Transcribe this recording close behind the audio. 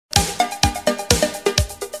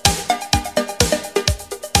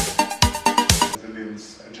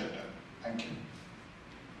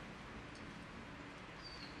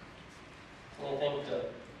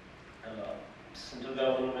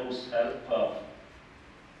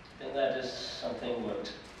think that is something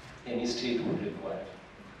what any state would require.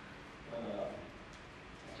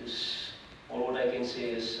 Just all what I can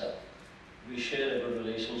say is we share a good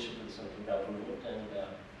relationship with central government and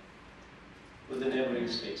with the neighboring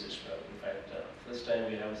states as well. In fact, first time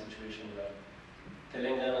we have a situation where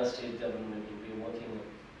Telangana state government will be working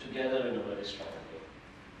together in a very strong way,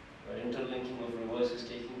 where interlinking of rivers is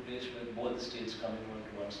taking place with both the states coming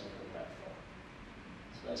onto one central platform.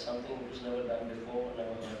 So that's something that was never done before,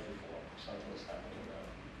 never heard before. Something is happening now.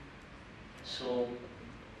 So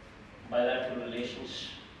bilateral relations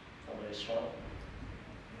are very strong.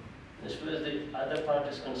 As far as the other part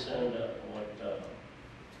is concerned, what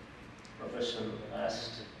Professor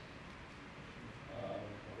asked,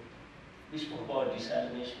 we spoke about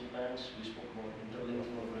desalination plants, we spoke about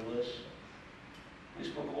interlinking of rivers, we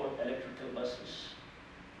spoke about electrical buses.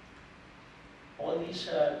 All these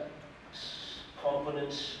are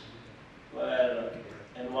components where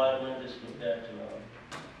environment is looked at in a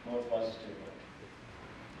more positive way.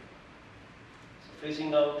 So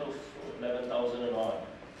phasing out of 11,000 and odd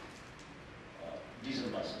diesel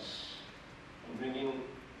buses and bringing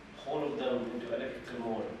whole of them into electrical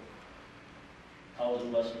mode,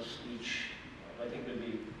 1,000 buses each, I think will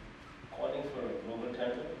be calling for a global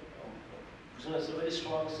tender. So it's a very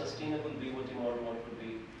strong, sustainable BOT model what could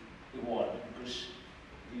be evolved, because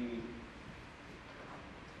the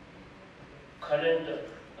current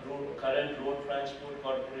road transport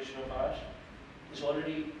corporation of ours is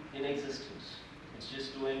already in existence. It's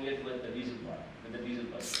just doing it with the diesel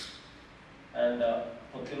buses. And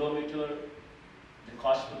per kilometer, the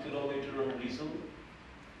cost per kilometer on diesel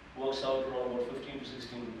works out around about 15 to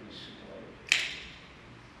 16 rupees.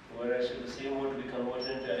 Whereas if the same were to be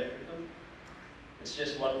converted into electrical, it's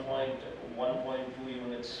just 1.2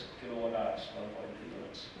 units kilowatt hours, 1.2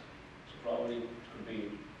 units. So probably it could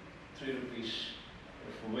be 3 rupees.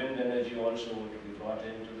 If wind energy also were to be brought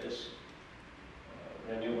into this,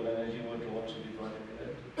 renewable energy were to also be brought into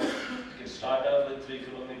it. You can start out with 3 rupees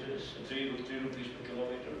per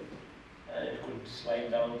kilometer, and it could slide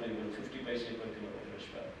down to even 50 paise per kilometer as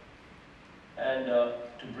well. And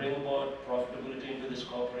to bring about profitability into this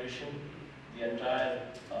corporation, the entire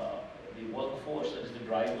the workforce, that is the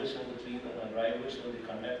drivers and the drivers and the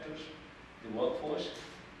conductors, the workforce,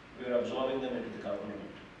 we are absorbing them into the government,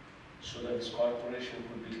 so that this corporation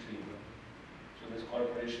could be cleaner. So this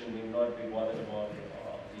corporation need not be bothered about the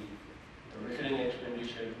recurring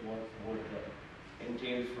expenditure, what would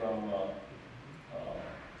entail from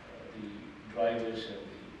the drivers and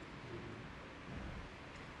the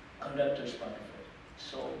conductors part of it.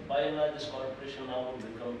 So by and large, this corporation now will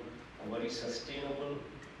become a very sustainable,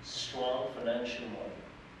 strong financial model,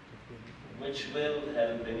 which will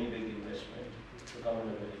help any big investment to come in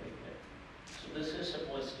a very big way. So this is a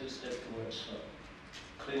positive step towards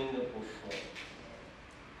cleaning up of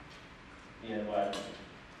the environment.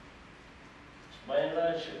 So by and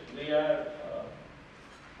large, we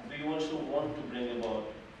also want to bring about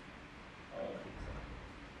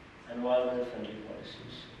environment-friendly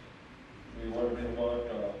policies. We want to bring about,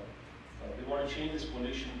 we want to change this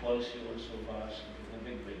pollution policy also of ours in a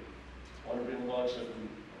big way. We want to bring about certain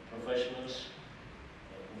professionals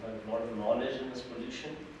who have a lot of knowledge in this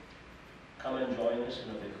pollution, come and join us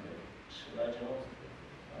in a big way. So that,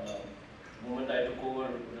 the moment I took over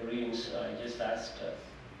the reins, I just asked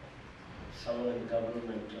someone in the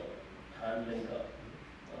government handling the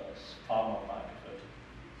pharma part of it,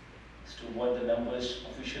 as to what the numbers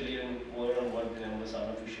officially were and what the numbers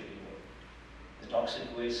unofficially were. The toxic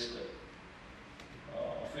waste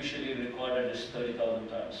officially recorded is 30,000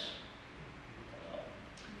 tons.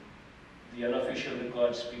 The unofficial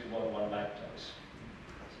records speak about 1 lakh tons.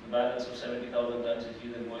 So the balance of 70,000 tons is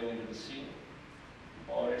either going into the sea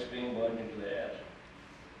or it's being burned into the air.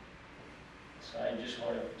 So I just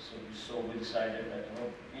wanted, so we decided that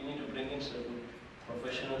we need to bring in certain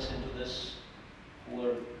professionals into this who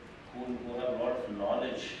have a lot of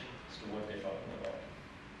knowledge as to what they're talking about,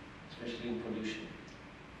 especially in pollution.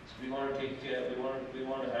 So we want to take care, we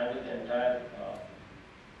want to handle the entire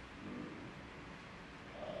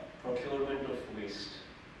procurement of waste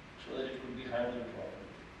so that it could be handled properly.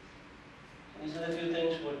 So these are the few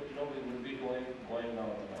things what we would be going down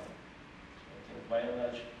the line. So I think by and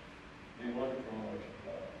large we want to promote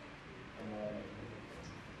environment.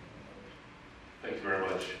 Thank you very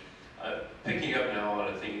much. Picking up now on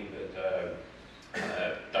a theme that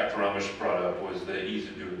Dr. Ramesh brought up was the ease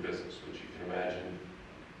of doing business, which you can imagine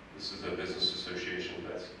this is a business association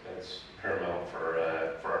that's paramount for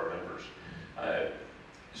our members.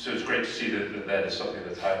 So it's great to see that is something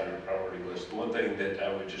that's high on your priority list. The one thing that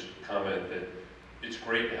I would just comment that it's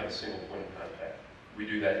great to have a single point of contact. We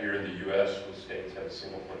do that here in the U.S. with states have a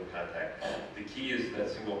single point of contact. The key is that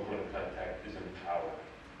single point of contact is empowered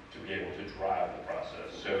to be able to drive the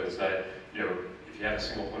process. So it's not, you know, if you have a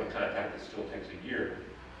single point of contact, it still takes a year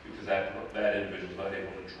because that individual is not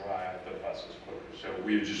able to drive the process quicker. So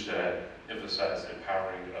we've just emphasized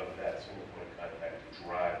empowering of that single point of contact to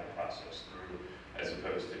drive the process through, as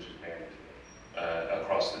opposed to just managing it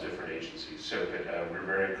across the different agencies. So we're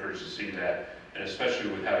very encouraged to see that, and especially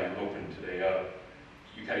with how you opened today up,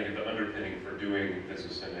 you kind of give the underpinning for doing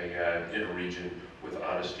business in a region with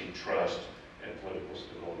honesty, trust, and political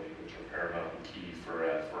stability, which are paramount and key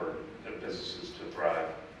for the businesses to thrive.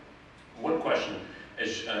 One question,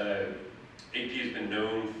 as AP has been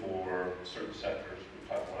known for certain sectors, we've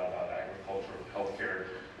talked a lot about agriculture, healthcare.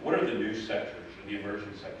 What are the new sectors or the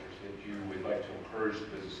emerging sectors that you would like to encourage the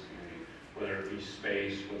business community, whether it be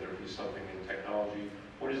space, whether it be something in technology?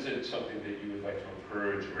 What is it something that you would like to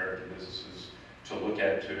encourage American businesses to look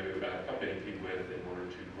at, to compete with in order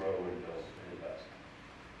to grow and build and invest?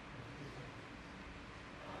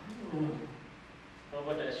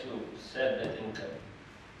 Robert, as you said, I think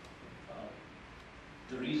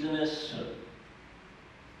the reason is,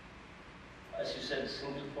 as you said,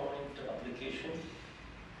 single point application.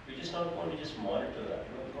 We just not want to just monitor that,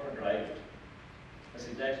 we're going to drive it. That's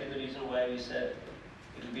exactly the reason why we said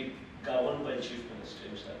it will be governed by the Chief Minister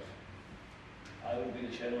himself. I will be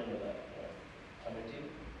the chairman of that committee.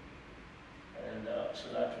 And so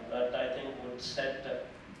that I think would set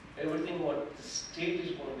everything what the state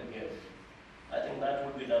is going to give. I think that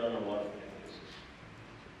would be done on a voluntary basis.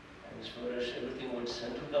 And as far as everything what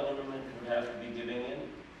central government would have to be giving in,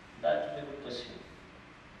 that we would pursue.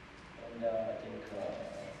 And I think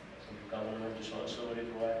central government is also very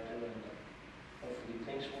proactive, and hopefully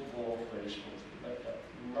things will go off very smoothly. But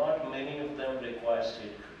not many of them require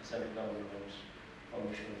central government's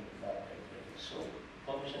permission that type of thing. So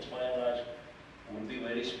permissions by and large would be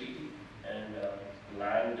very speedy, and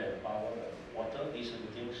land and power and water, these are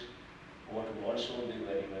the things what would also be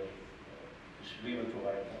very, very, we will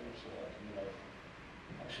provide them. So I think we have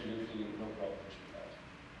absolutely no problems with that.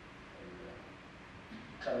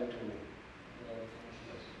 And coming to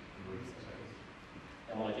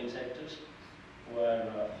emerging sectors,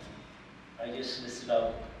 where I just listed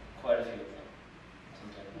out quite a few of them.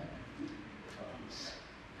 Something like France,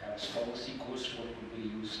 have strong sea coast, what could be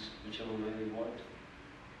used, whichever way we want.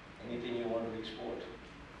 Anything you want to export,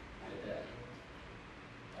 we're there.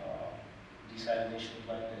 Desalination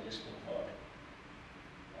plant, I just spoke about.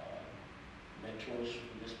 Metros,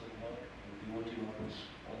 we just spoke about. And BOT models,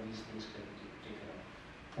 all these things can be taken up.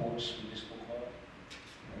 Ports, we just spoke about.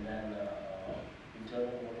 And then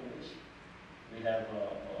internal waterways. We have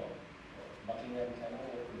Buckingham Canal,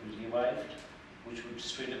 that would be revived, which would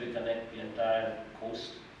straight away connect the entire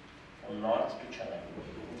coast from north to Chennai,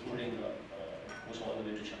 including goes all the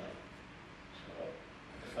way to Chennai. So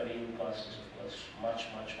the ferrying cost is of course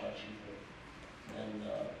much, much, much cheaper than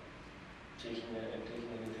taking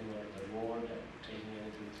anything out of the road and taking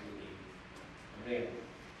anything through the rail.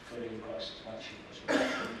 Ferrying cost is much cheaper, so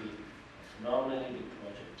that would be a phenomenally big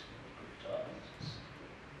project. It could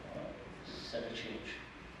set a change.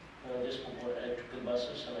 I just spoke about electrical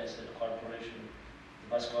buses, and I said corporation. The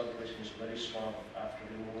bus corporation is very strong after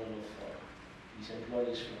removal of these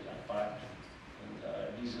employees from that part, and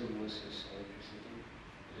diesel versus electricity.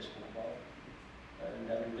 I just spoke about.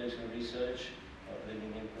 And agricultural research,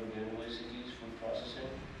 bringing in good universities, food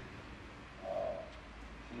processing,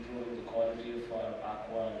 improving the quality of our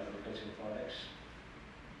aqua and agricultural products.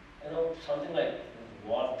 You know, something like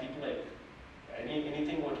what people like,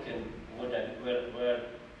 anything where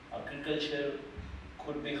agriculture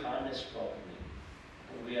could be harnessed properly.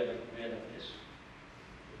 We are the place.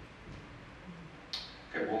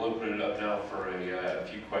 Okay, we'll open it up now for a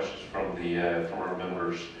few questions from our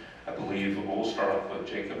members. I believe we'll start off with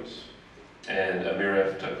Jacobs and Amir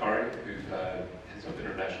F. Takari, who heads up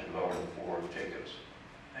international development for Jacobs.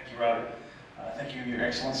 Thank you, Robert. Thank you, Your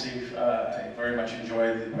Excellency. I very much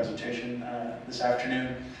enjoyed the presentation this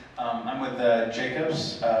afternoon. I'm with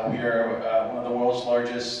Jacobs. We are one of the world's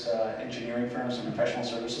largest engineering firms and professional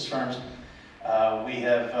services firms. We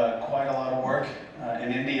have quite a lot of work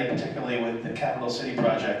in India, particularly with the Capital City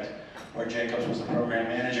project, where Jacobs was the program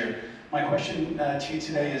manager. My question to you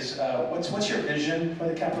today is, what's your vision for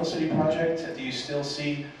the Capital City project? Do you still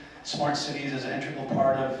see smart cities as an integral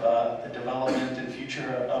part of the development and future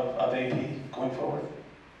of AP going forward?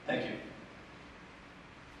 Thank you.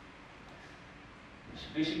 So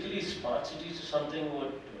basically, smart cities is something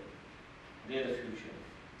what they're the future.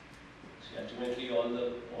 So ultimately, all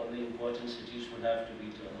the important cities would have to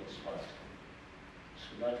be turned smart.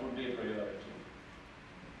 So that would be a priority.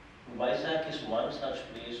 Vizag is one such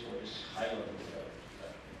place what is high on the radar.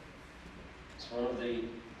 It's one of the,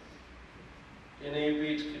 in AP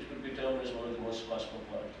it could be termed as one of the most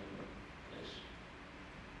cosmopolitan places.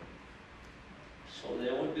 So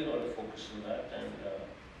there would be a lot of focus on that, and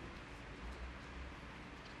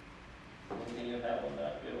anything you have on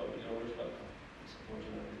that, you're always welcome. Support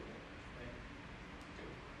you and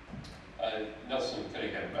everything. Nelson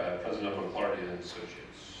Cunningham, President of McClarty and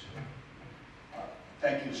Associates.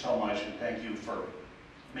 Thank you so much, and thank you for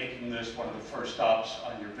making this one of the first stops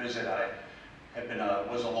on your visit. I have been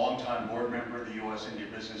was a longtime board member of the U.S. India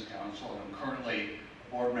Business Council, and I'm currently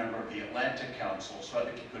a board member of the Atlantic Council, so I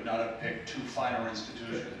think you could not have picked two finer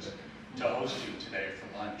institutions to host you today for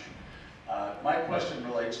lunch. My question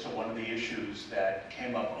relates to one of the issues that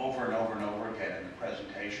came up over and over and over again in the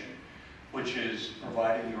presentation, which is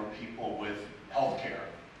providing your people with health care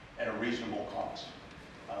at a reasonable cost.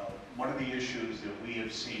 One of the issues that we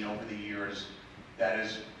have seen over the years that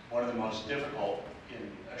is one of the most difficult in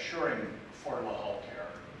assuring affordable health care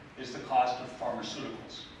is the cost of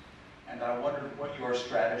pharmaceuticals. And I wondered what your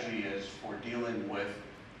strategy is for dealing with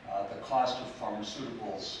the cost of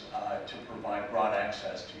pharmaceuticals to provide broad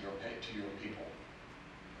access to your people.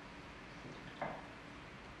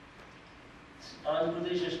 Andhra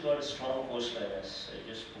Pradesh has got a strong coastline, as I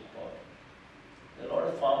just spoke about. There are a lot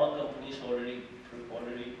of pharma companies already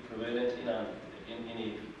prevalent in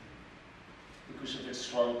AP because of its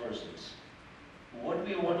strong presence. What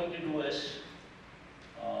we are wanting to do is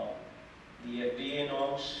the FDA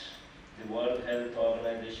norms, the World Health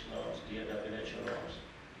Organization norms, the WHO norms.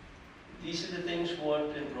 These are the things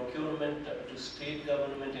what in procurement to state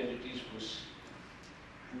government entities was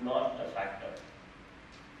not a factor.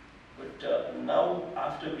 But now,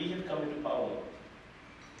 after we have come into power,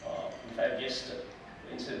 in fact, just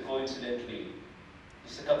coincidentally,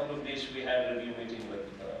 just a couple of days we had a review meeting with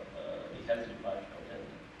the health department,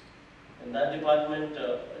 and in that department,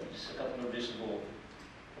 just a couple of days ago,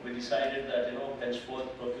 we decided that henceforth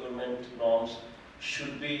procurement norms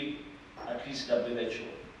should be at least WHO.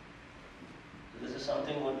 This is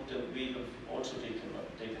something what we have also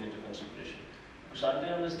taken into consideration, because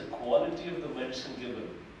unless the quality of the medicine given,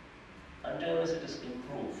 unless it is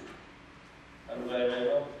improved, and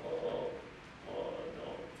where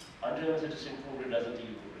unless it is improved, it doesn't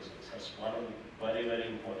yield good results. That's one of the very, very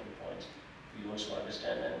important points we also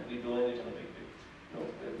understand, and we're doing it in a big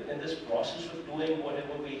way. In this process of doing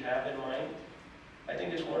whatever we have in mind, I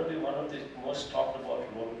think it's going to be one of the most talked about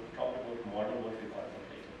model what we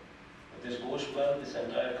contemplated. If this goes well, this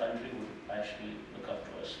entire country would actually look up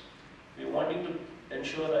to us. We're wanting to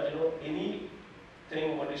ensure that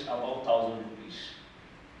anything what is above 1,000 rupees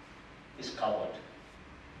is covered.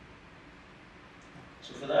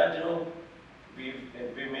 So for that,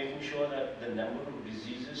 we're making sure that the number of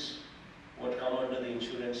diseases what come under the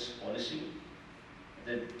insurance policy,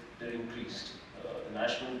 that they're increased. The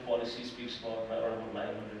national policy speaks about around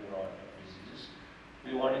 900 odd diseases.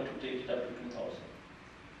 We wanted to take it up to 2,000.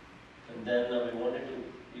 And then we wanted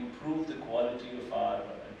to improve the quality of our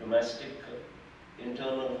domestic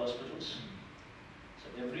internal hospitals.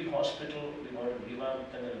 So every hospital we want to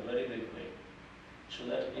revamp them in a very big way, so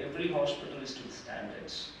that every hospital is to the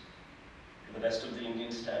standards, to the rest of the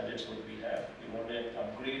Indian standards what we have. We want to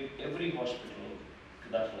upgrade every hospital to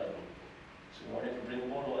that level. So we wanted to bring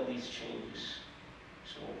about all these changes.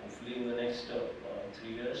 So hopefully in the next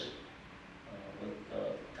 3 years,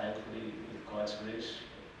 thankfully with God's grace,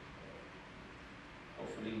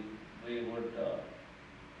 hopefully we would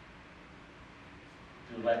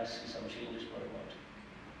like to see some changes going on.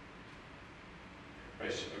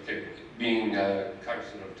 Right, okay. Being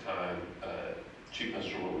cognizant of time, Chief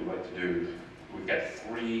Minister, what we'd like to do, we've got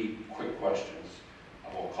 3 quick questions.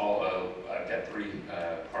 I've got 3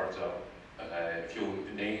 parts up. If you'll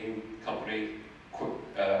name, company, quick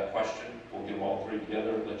question, we'll give them all 3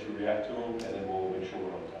 together, let you react to them, and then we'll make sure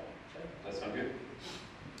we're on time. Okay. Does that sound good?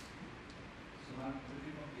 So, ma'am,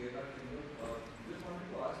 just wanted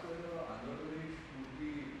to ask whether Andhra Pradesh would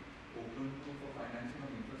be open for financing of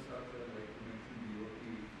infrastructure, like you mentioned BOT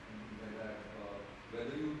and things like that.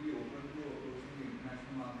 Whether you would be open to approaching the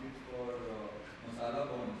international markets for masala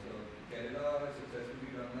bonds. Kerala has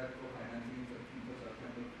successfully done that for financing such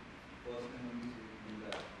infrastructure, and the first and only state to do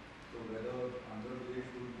that. So whether Andhra Pradesh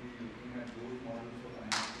would be looking at those models for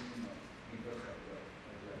financing infrastructure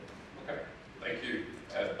as well. Okay, thank you.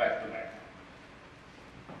 Back to back.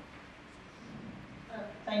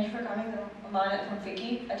 Thank you for coming. I'm Amana from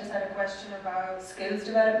FICCI. I just had a question about skills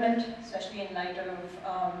development, especially in light of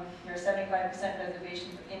your 75% reservation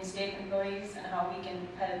for in-state employees and how we can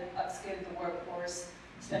help upskill the workforce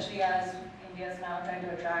especially as India is now trying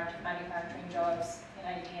to attract manufacturing jobs in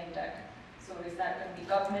IT and tech. So is that going to be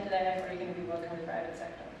government-led, or are you going to be working with the private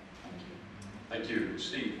sector? Thank you. Thank you.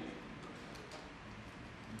 Steve?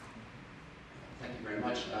 Thank you very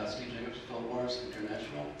much. Steve Jacobs, Philip Morris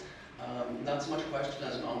International. Not so much a question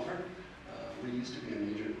as an offer. We used to be a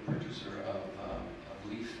major producer of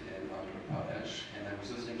leaf in Andhra Pradesh, and I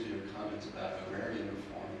was listening to your comments about agrarian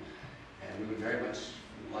reform, and we would very much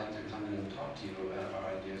like to come in and talk to you about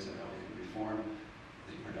our ideas of how we can reform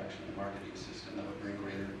the production and marketing system that would bring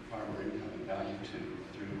greater farmer income and value through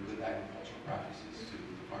good agricultural practices to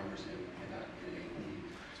the farmers in A&E. If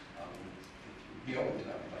you'd be open to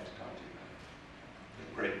that, we'd like to talk to you about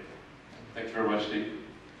it. Great. Thank you very much, Steve.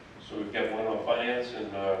 So we've got one on finance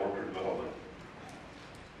and worker development.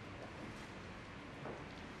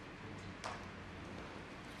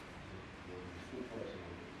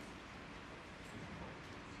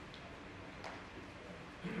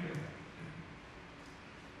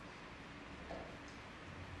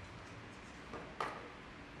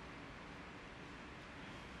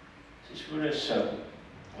 As far as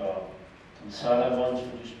Masala bonds,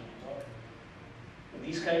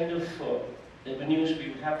 these kind of avenues we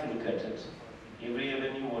would have to look at it. Every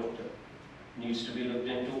avenue what needs to be looked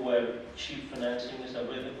into where cheap financing is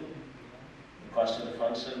available, the cost of the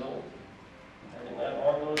funds are low. I think that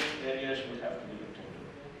all those areas would have to be looked into.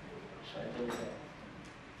 So I think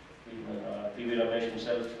even P.V. Ramesh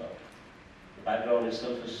himself, the background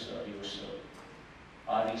itself is he was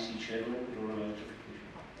REC chairman, Rural Electrification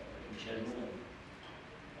chairman,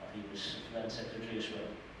 and he was finance secretary as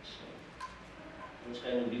well. So those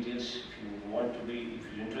kind of details, if you want to be, if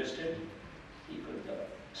you're interested, you could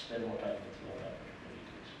spend more time with you on that particular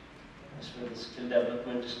details. As far as skill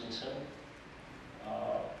development is concerned,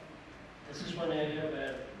 this is one area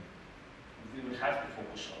where we would have to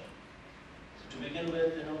focus on. So to begin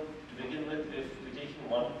with, if we're taking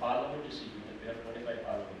one parliament decision, we have 25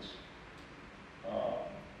 parliaments.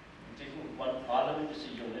 We're taking one parliament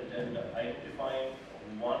decision and identifying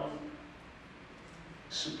one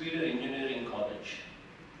superior engineering college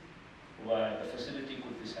where the facility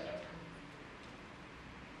could be set up.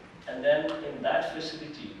 And then in that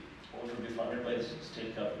facility, which would be funded by the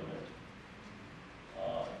state government,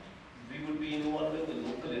 we would be involving the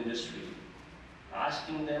local industry,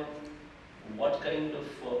 asking them what kind of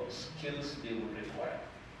skills they would require.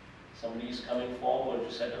 Somebody is coming forward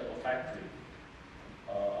to set up a factory.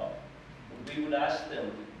 We would ask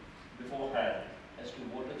them beforehand as to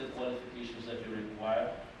what are the qualifications that you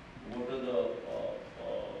require, what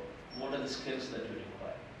are the skills that you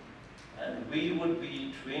require. And we would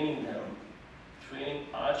be training them, training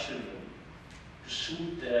our children to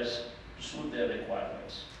suit their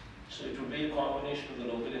requirements. So it would be a combination of the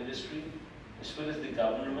local industry as well as the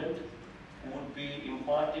government who would be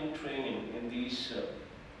imparting training in these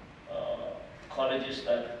colleges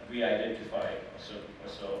that we identify as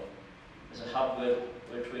a hub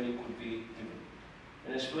where training could be given.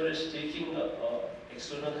 And as far as taking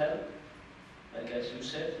external help, like as you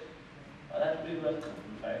said, that would be welcome.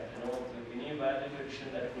 In fact, any value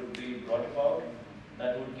addition that could be brought about,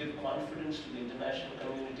 that would give confidence to the international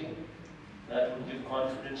community, that would give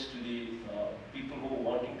confidence to the people who are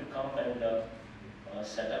wanting to come and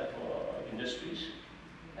set up industries.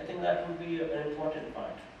 I think that would be an important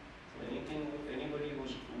part. So anybody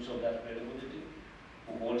who's of that credibility,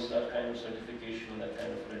 who holds that kind of certification, that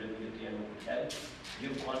kind of credibility, and who would help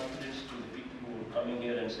give confidence to the people who are coming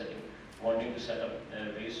here and wanting to set up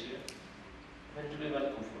their base here, then it will be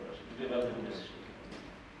welcome for us. It will be a welcome decision.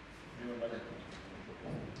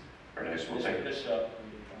 Very nice. We'll take this. The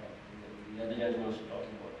other gentleman was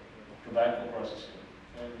talking about tobacco processing.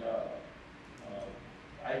 And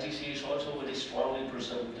ITC is also very strongly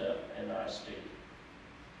present in our state.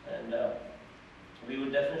 And we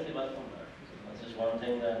would definitely welcome that. This is one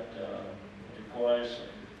thing that requires,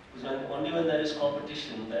 because only when there is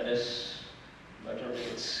competition, there is better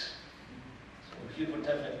rates. So we would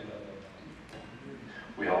definitely welcome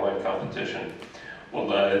that. We all like competition. Well,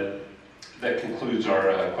 that concludes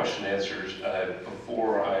our question and answers.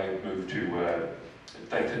 Before I move to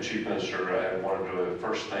thank the Chief Minister, I wanted to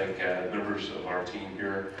first thank members of our team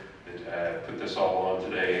here that put this all on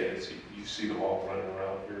today. You see them all running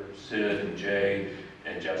around here, Sid and Jay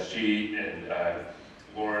and Just G and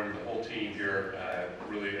Lauren, the whole team here,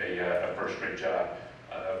 really a first-rate job.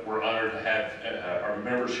 We're honored to have our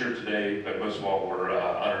members here today, but most of all, we're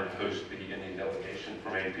honored to host the Indian delegation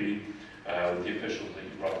from AP, with the officials that you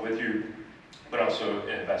brought with you, but also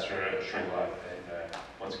Ambassador Shringla. And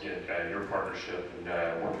once again, your partnership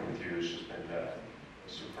and working with you has just been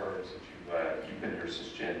superb since you've been here since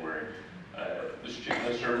January. Mr. Chief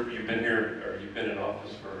Minister, you've been here, or you've been in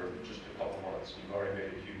office for just a couple months. You've already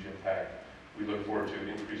made a huge impact. We look forward to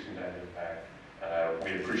increasing that impact.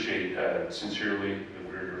 We appreciate sincerely that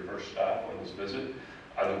we're your first stop on this visit.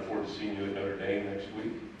 I look forward to seeing you at Notre Dame next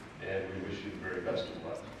week, and we wish you the very best of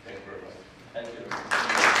luck. Thank you very much. Thank you.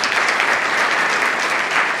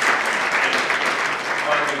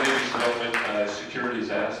 Finally, ladies and gentlemen, security has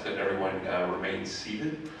asked that everyone remain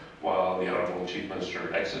seated while the Honorable Chief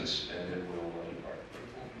Minister exits, and then we'll depart.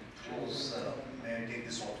 Close, may I take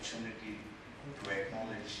this opportunity to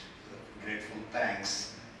acknowledge the grateful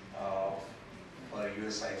thanks for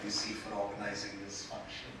USIBC for organizing this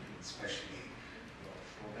function, especially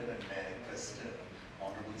Robin, and may I request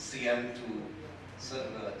Honorable CM to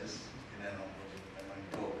serve this in an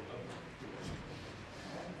memento.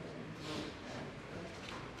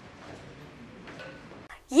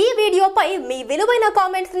 ఈ వీడియోపై మీ విలువైన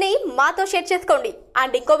comments ని మాతో share చేసుకోండి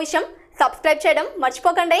and ఇంకో విషయం subscribe చేయడం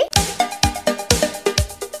మర్చిపోకండి.